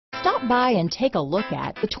Stop by and take a look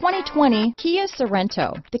at the 2020 Kia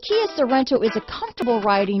Sorento. The Kia Sorento is a comfortable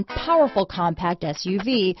riding, powerful compact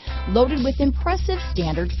SUV loaded with impressive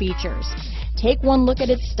standard features. Take one look at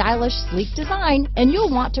its stylish, sleek design and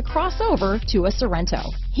you'll want to cross over to a Sorento.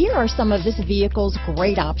 Here are some of this vehicle's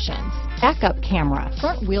great options: backup camera,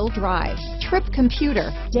 front wheel drive, trip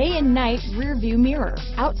computer, day and night rear view mirror,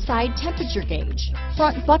 outside temperature gauge,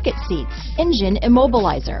 front bucket seats, engine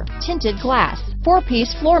immobilizer, tinted glass,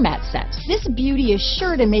 4-piece floor mat set. This beauty is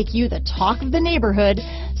sure to make you the talk of the neighborhood,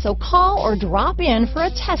 so call or drop in for a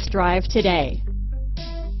test drive today.